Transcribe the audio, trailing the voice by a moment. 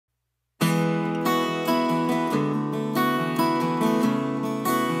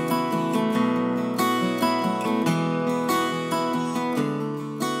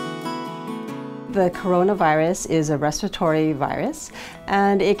the coronavirus is a respiratory virus,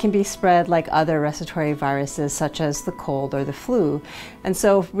 and it can be spread like other respiratory viruses such as the cold or the flu. And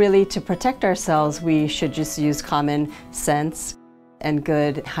so really, to protect ourselves, we should just use common sense and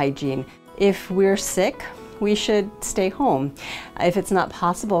good hygiene. If we're sick, we should stay home. If it's not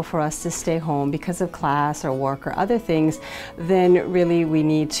possible for us to stay home because of class or work or other things, then really we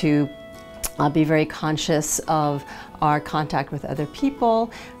need to be very conscious of our contact with other people.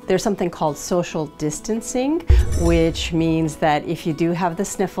 There's something called social distancing, which means that if you do have the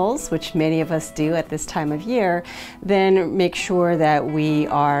sniffles, which many of us do at this time of year, then make sure that we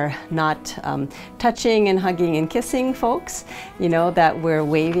are not touching and hugging and kissing folks, you know, that we're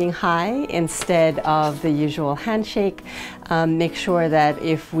waving hi instead of the usual handshake. Make sure that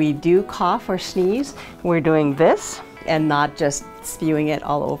if we do cough or sneeze, we're doing this and not just spewing it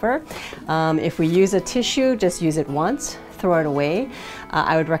all over. If we use a tissue, just use it once, throw it away.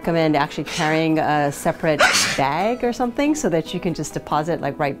 I would recommend actually carrying a separate bag or something so that you can just deposit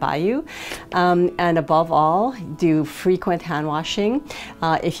like right by you. And above all, do frequent hand washing.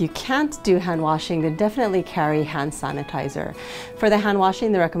 If you can't do hand washing, then definitely carry hand sanitizer. For the hand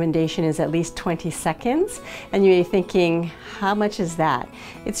washing, the recommendation is at least 20 seconds. And you may be thinking, how much is that?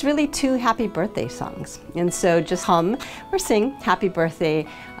 It's really 2 happy birthday songs. And so just hum or sing happy birthday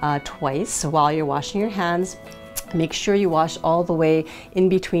twice while you're washing your hands. Make sure you wash all the way in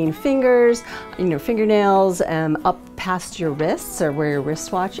between fingers, in your fingernails, up past your wrists or where your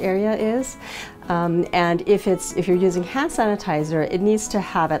wristwatch area is. And if you're using hand sanitizer, it needs to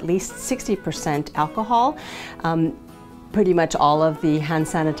have at least 60% alcohol. Pretty much all of the hand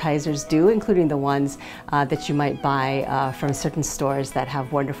sanitizers do, including the ones that you might buy from certain stores that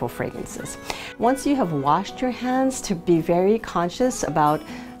have wonderful fragrances. Once you have washed your hands, to be very conscious about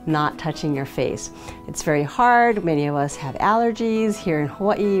not touching your face. It's very hard. Many of us have allergies here in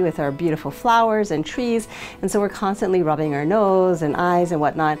Hawaii with our beautiful flowers and trees, and so we're constantly rubbing our nose and eyes and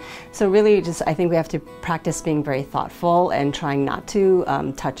whatnot. So really just, I think we have to practice being very thoughtful and trying not to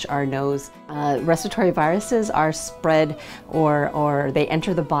touch our nose. Respiratory viruses are spread or they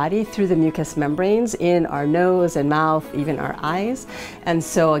enter the body through the mucous membranes in our nose and mouth, even our eyes. And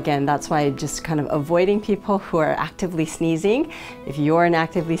so again, that's why just kind of avoiding people who are actively sneezing. If you're an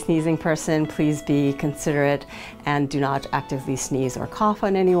actively sneezing person, please be considerate and do not actively sneeze or cough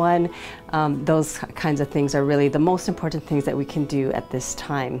on anyone. Those kinds of things are really the most important things that we can do at this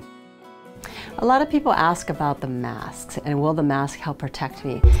time. A lot of people ask about the masks and will the mask help protect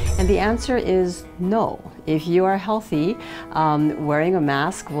me? And the answer is no. If you are healthy, wearing a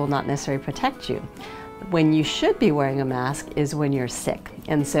mask will not necessarily protect you. When you should be wearing a mask is when you're sick.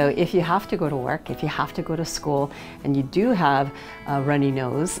 And so if you have to go to work, if you have to go to school, and you do have a runny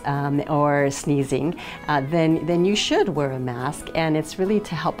nose or sneezing, then you should wear a mask. And it's really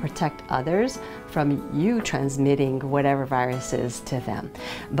to help protect others from you transmitting whatever virus is to them.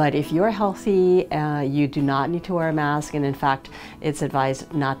 But if you're healthy, you do not need to wear a mask. And in fact, it's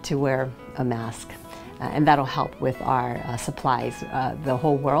advised not to wear a mask. And that'll help with our supplies. The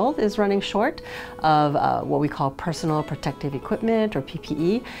whole world is running short of what we call personal protective equipment, or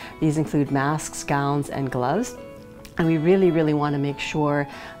PPE. These include masks, gowns, and gloves. And we really want to make sure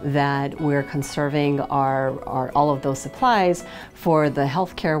that we're conserving all of those supplies for the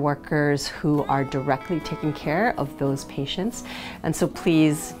healthcare workers who are directly taking care of those patients. And so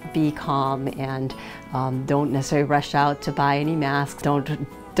please be calm and don't necessarily rush out to buy any masks.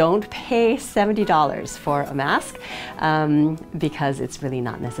 Don't pay $70 for a mask because it's really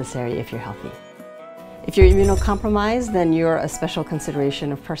not necessary if you're healthy. If you're immunocompromised, then you're a special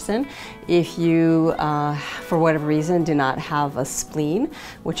consideration of person. If you, for whatever reason, do not have a spleen,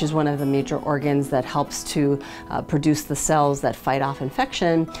 which is one of the major organs that helps to produce the cells that fight off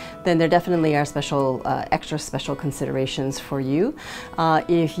infection, then there definitely are extra special considerations for you.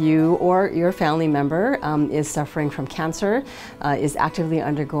 If you or your family member is suffering from cancer, is actively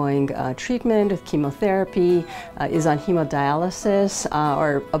undergoing treatment with chemotherapy, is on hemodialysis,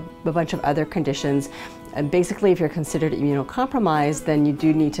 or a bunch of other conditions, and basically, if you're considered immunocompromised, then you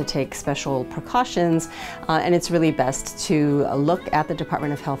do need to take special precautions, and it's really best to look at the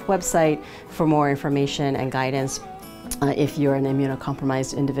Department of Health website for more information and guidance if you're an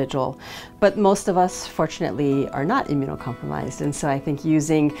immunocompromised individual. But most of us, fortunately, are not immunocompromised, and so I think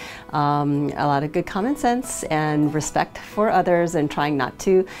using a lot of good common sense and respect for others and trying not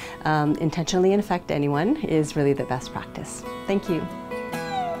to intentionally infect anyone is really the best practice. Thank you.